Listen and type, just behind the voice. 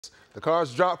The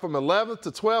Cards dropped from 11th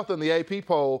to 12th in the AP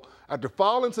poll after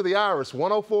falling to the Irish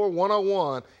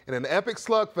 104-101 in an epic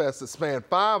slugfest that spanned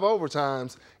 5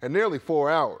 overtimes and nearly 4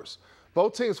 hours.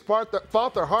 Both teams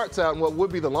fought their hearts out in what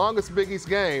would be the longest Big East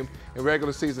game in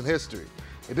regular season history.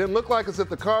 It didn't look like as if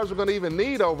the Cards were going to even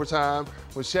need overtime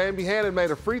when Shane Buchanan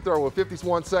made a free throw with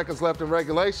 51 seconds left in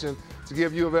regulation to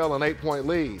give UofL an 8-point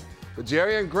lead. But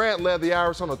Jerry and Grant led the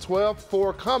Irish on a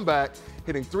 12-4 comeback,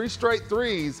 hitting 3 straight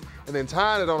threes and then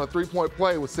tying it on a 3-point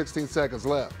play with 16 seconds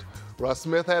left. Russ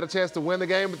Smith had a chance to win the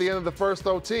game at the end of the first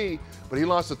OT, but he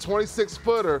launched a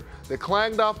 26-footer that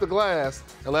clanged off the glass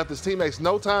and left his teammates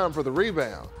no time for the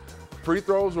rebound. Free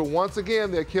throws were once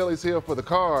again the Achilles heel for the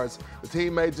Cards. The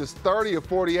team made just 30 of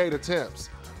 48 attempts.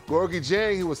 Gorgie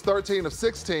Jang, who was 13 of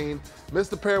 16,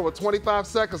 missed a pair with 25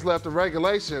 seconds left in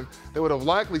regulation that would have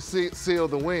likely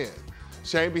sealed the win.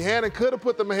 Shane Buchanan could have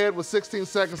put them ahead with 16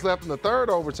 seconds left in the third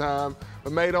overtime,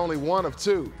 but made only 1 of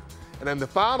 2. And in the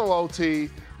final OT,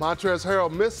 Montrezl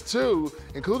Harrell missed 2,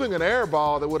 including an air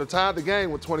ball that would have tied the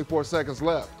game with 24 seconds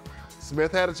left.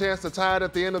 Smith had a chance to tie it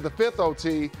at the end of the 5th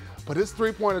OT, but his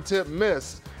 3-point attempt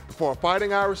missed before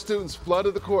Fighting Irish students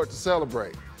flooded the court to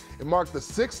celebrate. It marked the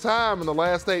 6th time in the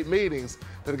last 8 meetings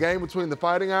that a game between the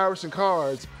Fighting Irish and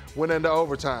Cards went into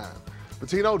overtime.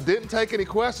 Pitino didn't take any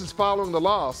questions following the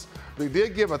loss, but he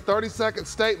did give a 30-second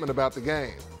statement about the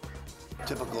game.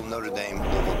 Typical Notre Dame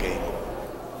Louisville game.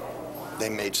 They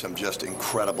made some just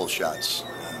incredible shots.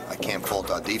 I can't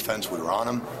fault our defense. We were on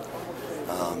them.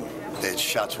 Their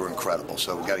shots were incredible,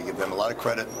 so we've got to give them a lot of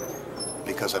credit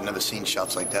because I've never seen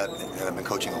shots like that, and I've been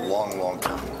coaching a long, long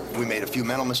time. We made a few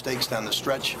mental mistakes down the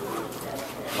stretch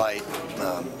by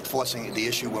forcing the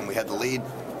issue when we had the lead.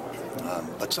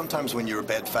 But sometimes when you're a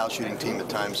bad foul shooting team at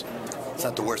times, it's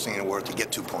not the worst thing in the world to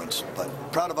get 2 points. But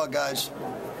proud of our guys.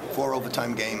 4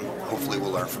 overtime game. Hopefully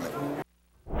we'll learn from it.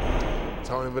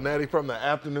 Tony Vanetti from the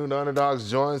Afternoon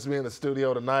Underdogs joins me in the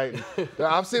studio tonight.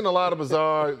 I've seen a lot of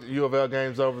bizarre UofL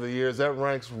games over the years. That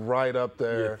ranks right up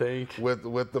there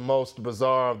with the most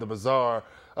bizarre of the bizarre.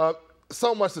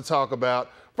 So much to talk about.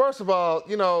 First of all,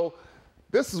 you know,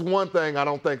 this is one thing I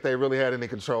don't think they really had any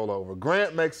control over.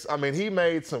 Grant he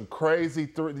made some crazy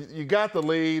you got the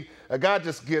lead, a guy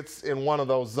just gets in one of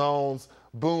those zones,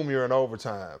 boom, you're in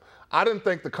overtime. I didn't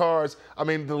think the Cards,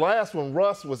 the last one,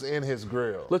 Russ was in his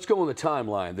grill. Let's go on the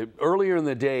timeline. Earlier in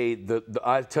the day,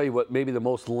 I tell you what, maybe the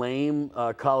most lame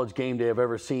college game day I've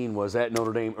ever seen was at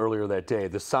Notre Dame earlier that day.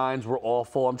 The signs were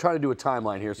awful. I'm trying to do a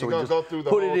timeline here, so we just go through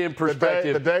put it in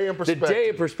perspective. The day in perspective. The day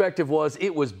in perspective was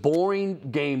it was boring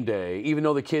game day, even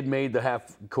though the kid made the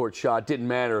half-court shot. Didn't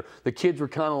matter. The kids were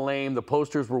kind of lame. The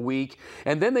posters were weak.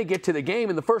 And then they get to the game.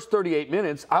 In the first 38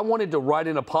 minutes, I wanted to write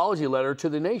an apology letter to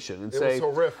the nation and say, it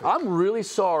was horrific. I'm really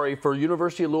sorry for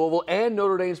University of Louisville and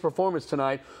Notre Dame's performance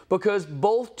tonight because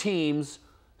both teams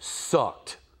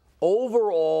sucked.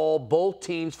 Overall, both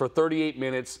teams for 38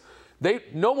 minutes,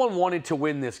 no one wanted to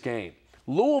win this game.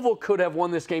 Louisville could have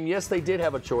won this game. Yes, they did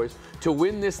have a choice to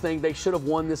win this thing. They should have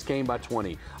won this game by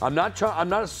 20. I'm not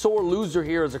a sore loser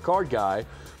here as a Card guy,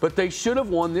 but they should have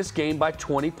won this game by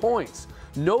 20 points.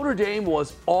 Notre Dame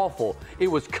was awful. It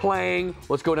was clang,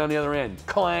 let's go down the other end,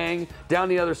 clang, down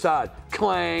the other side,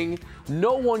 clang.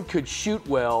 No one could shoot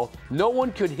well. No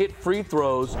one could hit free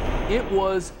throws. It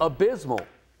was abysmal.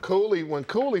 When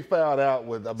Cooley fouled out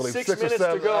with, I believe, 6 or 7,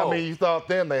 to go. You thought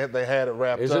then they had it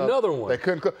wrapped up. There's another one. They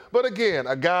couldn't. But again,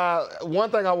 one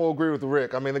thing I will agree with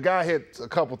Rick. The guy hit a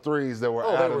couple threes that were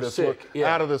out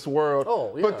of this world.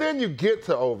 Oh, yeah. But then you get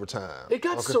to overtime. It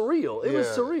got surreal. It was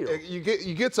surreal.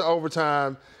 You get to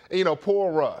overtime.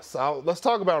 Poor Russ. Let's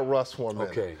talk about Russ for a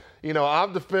minute. Okay.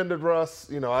 I've defended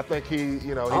Russ. I think I'm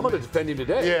going to defend him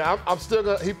today. Yeah, I'm still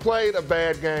going to. He played a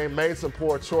bad game, made some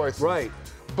poor choices. Right.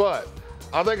 But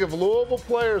I think if Louisville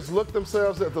players if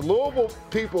the Louisville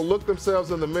people look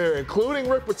themselves in the mirror, including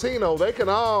Rick Pitino, they can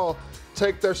all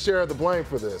take their share of the blame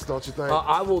for this, don't you think?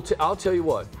 I'll tell you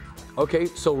what. Okay,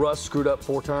 so Russ screwed up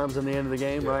 4 times in the end of the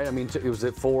game, right? It was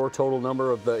at 4 total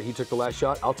number he took the last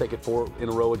shot. I'll take it 4 in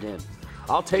a row again.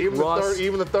 I'll take Russ.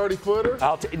 Even the 30-footer?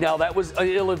 Now, that was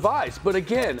ill-advised. But,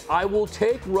 again, I will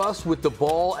take Russ with the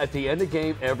ball at the end of the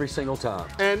game every single time.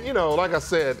 And, like I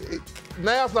said,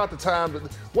 now's not the time.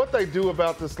 What they do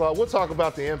about this law, we'll talk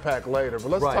about the impact later. But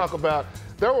let's talk about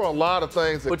there were a lot of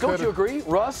things that don't you agree,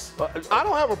 Russ? I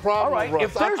don't have a problem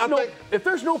with Russ. If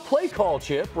there's no play call,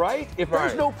 Chip, right? If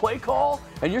there's no play call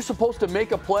and you're supposed to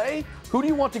make a play, who do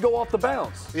you want to go off the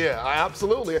bounce? Yeah,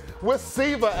 absolutely. With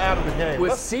Siva out of the game.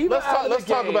 Let's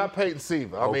talk about Peyton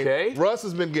Siva. Russ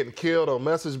has been getting killed on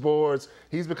message boards.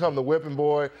 He's become the whipping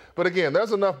boy. But again,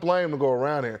 there's enough blame to go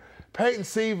around here. Peyton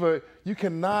Siva, you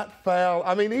cannot foul.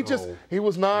 I mean, he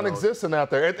was non-existent out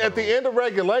there. At the end of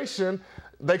regulation,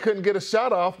 they couldn't get a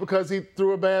shot off because he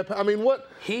threw a bad. I mean, what?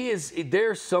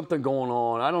 There's something going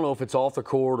on. I don't know if it's off the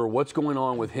court or what's going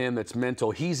on with him that's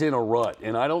mental. He's in a rut,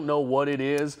 and I don't know what it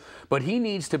is, but he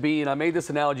needs to be, and I made this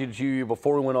analogy to you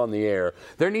before we went on the air,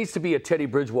 there needs to be a Teddy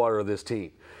Bridgewater of this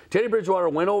team. Teddy Bridgewater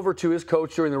went over to his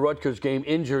coach during the Rutgers game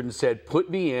injured and said, put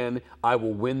me in, I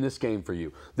will win this game for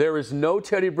you. There is no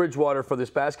Teddy Bridgewater for this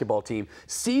basketball team.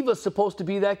 Siva's supposed to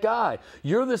be that guy.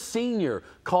 You're the senior.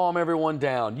 Calm everyone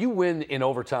down. You win in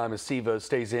overtime as Siva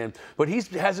stays in, but he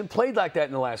hasn't played like that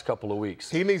in the last couple of weeks.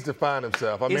 He needs to find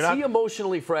himself. Is he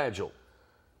emotionally fragile?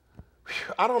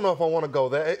 I don't know if I want to go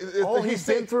there. He's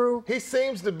been through? He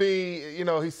seems to be,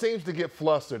 he seems to get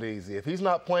flustered easy. If he's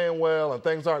not playing well and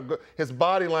things aren't good, his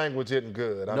body language isn't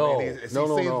good. I mean, he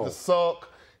seems to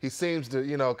sulk. He seems to,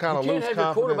 kind of lose confidence. You can't have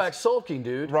your quarterback sulking,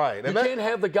 dude. Right. You can't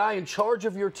have the guy in charge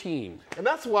of your team. And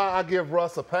that's why I give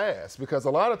Russ a pass, because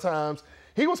a lot of times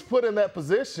he was put in that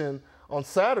position on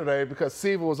Saturday because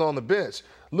Siva was on the bench.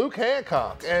 Luke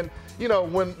Hancock. And,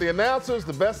 when the announcers,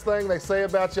 the best thing they say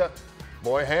about you,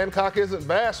 boy, Hancock isn't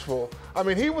bashful. I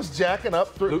mean, he was jacking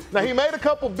up threes. Now, he made a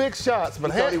couple big shots,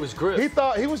 but he thought he was Griff. He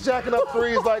thought he was jacking up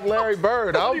threes like Larry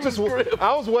Bird. I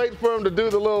was waiting for him to do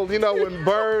the little, when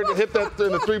Bird hit that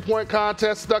in the three-point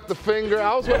contest, stuck the finger.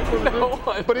 I was waiting for him to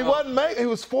do it. But he wasn't making. He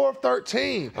was 4 of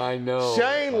 13. I know.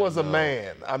 Shane was a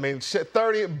man. I mean,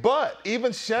 30. But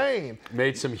even Shane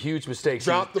made some huge mistakes.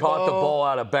 Caught the ball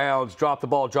out of bounds, dropped the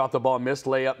ball, missed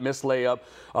layup.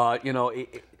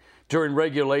 During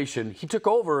regulation, he took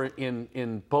over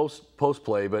in post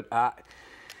play, but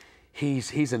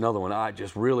he's another one. I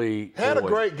just really had a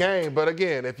great game, but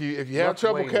again, if you have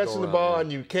trouble catching the ball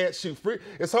and you can't shoot free,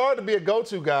 it's hard to be a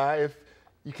go-to guy if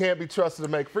you can't be trusted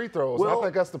to make free throws. Well, I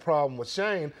think that's the problem with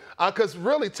Shane. Because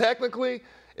really, technically,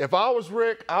 if I was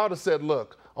Rick, I would have said,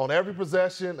 look, on every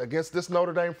possession against this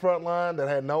Notre Dame front line that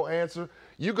had no answer,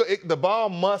 the ball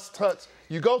must touch.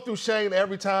 You go through Shane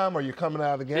every time or you're coming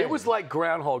out of the game. It was like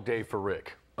Groundhog Day for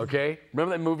Rick, okay?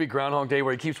 Remember that movie Groundhog Day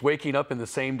where he keeps waking up in the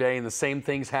same day and the same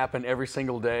things happen every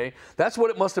single day? That's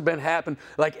what it must have been happen.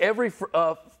 Like every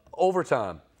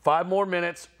overtime. 5 more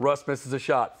minutes, Russ misses a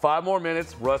shot. 5 more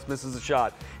minutes, Russ misses a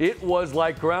shot. It was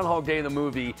like Groundhog Day in the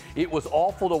movie. It was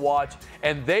awful to watch.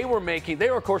 And they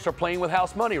of course, are playing with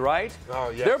house money, right?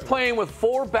 Oh, yes. They're playing with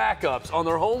 4 backups on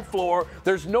their home floor.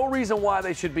 There's no reason why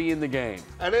they should be in the game.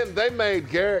 And then they made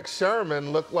Garrick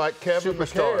Sherman look like Kevin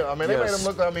McHale. I mean, they made him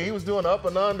look, he was doing up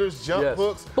and unders, jump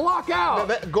hooks. Block out.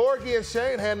 Gorgie and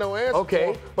Shane had no answer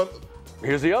for him. But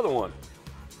here's the other one.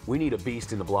 We need a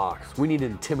beast in the blocks. We need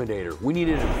an intimidator. We need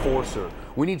an enforcer.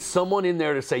 We need someone in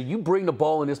there to say, you bring the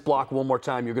ball in this block one more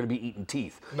time, you're going to be eating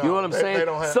teeth. No, you know what I'm saying? They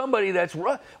don't have somebody that's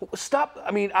stop.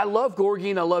 I mean, I love Gorgie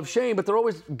and I love Shane, but they're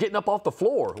always getting up off the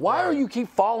floor. Why are you keep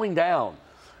falling down?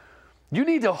 You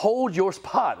need to hold your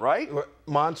spot, right?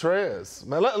 Montrez.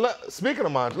 Man, speaking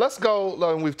of Montrez, let's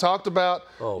go. We've talked about,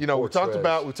 we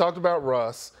talked about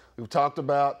Russ. We've talked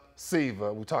about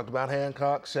Siva. We talked about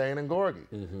Hancock, Shane, and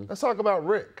Gorgie. Let's talk about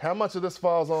Rick. How much of this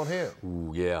falls on him?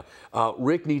 Ooh, yeah.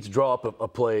 Rick needs to draw up a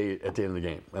play at the end of the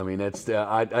game. I mean, that's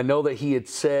I know that he had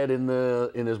said in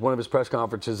one of his press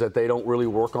conferences that they don't really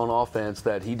work on offense,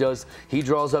 that he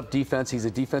draws up defense. He's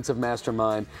a defensive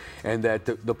mastermind, and that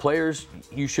the players,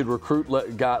 you should recruit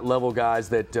level guys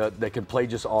that can play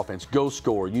just offense. Go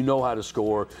score. You know how to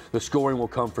score. The scoring will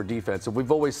come for defense. And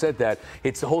we've always said that.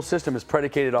 The whole system is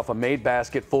predicated off a made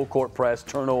basket, full court press,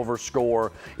 turnover,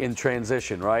 score in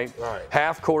transition, right? Right.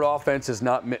 Half court offense is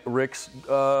not Rick's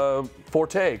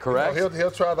forte, correct?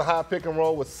 He'll try the high pick and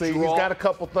roll with C. He's got a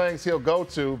couple things he'll go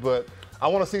to, but I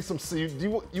want to see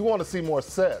you want to see more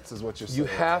sets, is what you're saying. You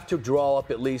have to draw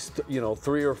up at least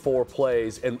 3 or 4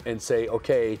 plays and say,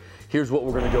 okay, here's what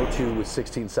we're going to go to with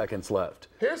 16 seconds left.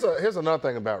 Here's another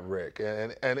thing about Rick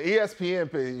and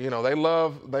ESPN.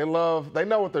 They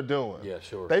know what they're doing. Yeah,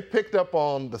 sure. They picked up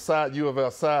on the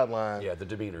UofL sideline. Yeah, the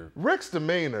demeanor. Rick's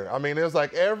demeanor. I mean, it was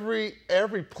like every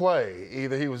play,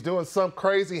 either he was doing some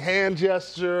crazy hand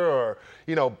gesture or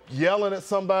yelling at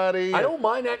somebody. I don't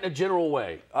mind that in a general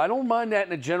way.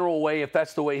 If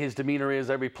that's the way his demeanor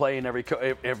is every play and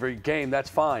every game, that's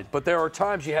fine. But there are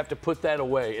times you have to put that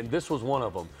away, and this was one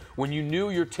of them. When you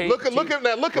knew your look at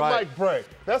Mike Brey.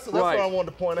 That's what I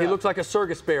wanted to point out. He looks like a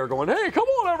circus bear going, hey, come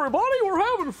on, everybody, we're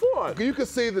having fun. You can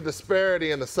see the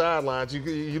disparity in the sidelines.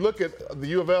 You look at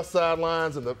the UofL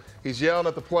sidelines, and he's yelling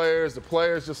at the players. The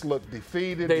players just look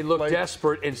defeated. They look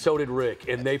desperate, and so did Rick,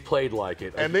 and they played like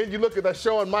it. And then you look at that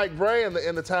showing Mike Bray in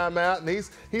the timeout, and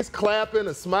he's clapping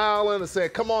and smiling and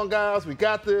saying, come on, guys, we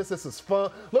got this. This is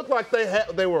fun. Looked like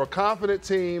they were a confident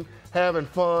team, having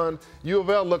fun.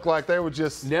 UofL looked like they were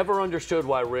just... Never understood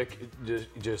why Rick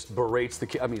just berates the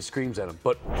kid. I mean, screams at him.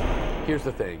 But here's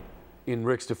the thing. In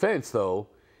Rick's defense, though,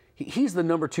 he's the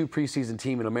 #2 preseason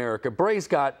team in America. Bray's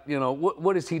got,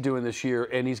 what is he doing this year?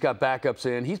 And he's got backups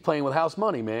in. He's playing with house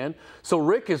money, man. So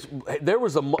Rick is... They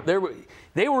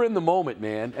were in the moment,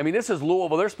 man. I mean, this is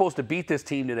Louisville. They're supposed to beat this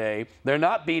team today. They're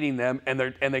not beating them, and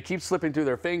they keep slipping through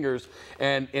their fingers,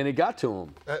 and it got to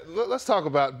them. Let's talk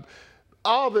about...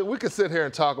 we could sit here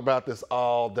and talk about this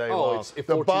all day long. It's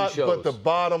 14 shows. But the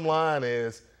bottom line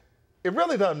is, it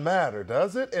really doesn't matter,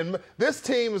 does it? And this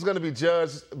team is going to be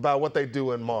judged by what they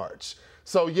do in March.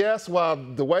 So, yes, while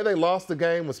the way they lost the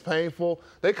game was painful,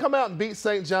 they come out and beat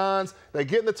St. John's. They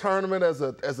get in the tournament as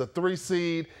a 3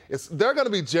 seed. They're going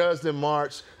to be judged in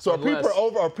March. So are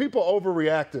people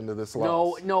overreacting to this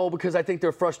loss? No, because I think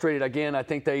they're frustrated. Again, I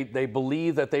think they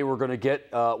believe that they were going to get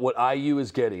what IU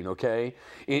is getting, okay,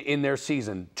 in their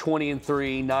season.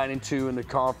 20-3, 9-2 in the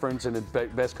conference, and the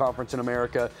best conference in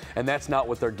America, and that's not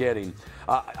what they're getting.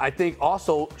 I think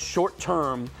also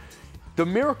short-term, the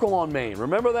miracle on Maine.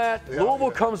 Remember that? Yeah,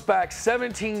 Louisville comes back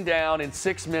 17 down in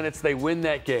 6 minutes. They win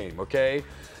that game, okay?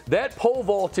 That pole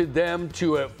vaulted them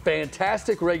to a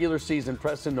fantastic regular season,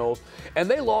 Preston Knowles, and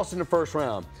they lost in the first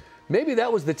round. Maybe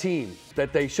that was the team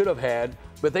that they should have had,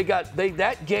 but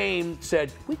that game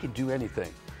said, we can do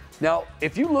anything. Now,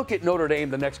 if you look at Notre Dame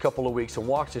the next couple of weeks and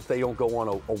watch if they don't go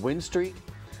on a win streak,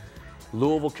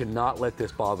 Louisville cannot let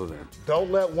this bother them.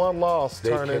 Don't let one loss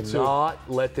turn into... They cannot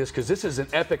let this, because this is an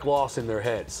epic loss in their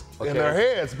heads. Okay? In their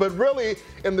heads. But really,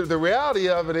 and the reality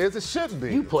of it is, it shouldn't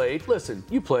be. You played. Listen,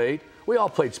 you played. We all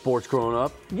played sports growing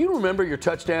up. You remember your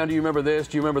touchdown? Do you remember this?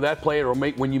 Do you remember that play, or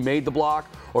when you made the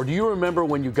block? Or do you remember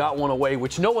when you got one away,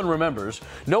 which no one remembers?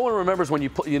 No one remembers when you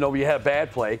had a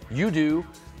bad play. You do.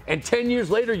 And 10 years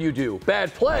later, you do.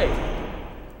 Bad play.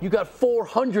 You got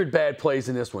 400 bad plays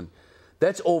in this one.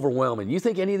 That's overwhelming. You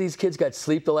think any of these kids got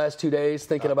sleep the last 2 days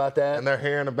thinking about that? And they're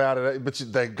hearing about it, but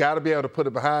they got to be able to put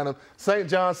it behind them. St.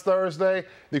 John's Thursday,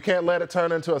 you can't let it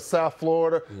turn into a South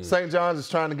Florida. St. John's is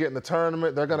trying to get in the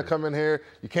tournament. They're going to come in here.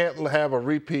 You can't have a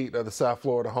repeat of the South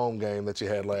Florida home game that you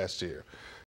had last year.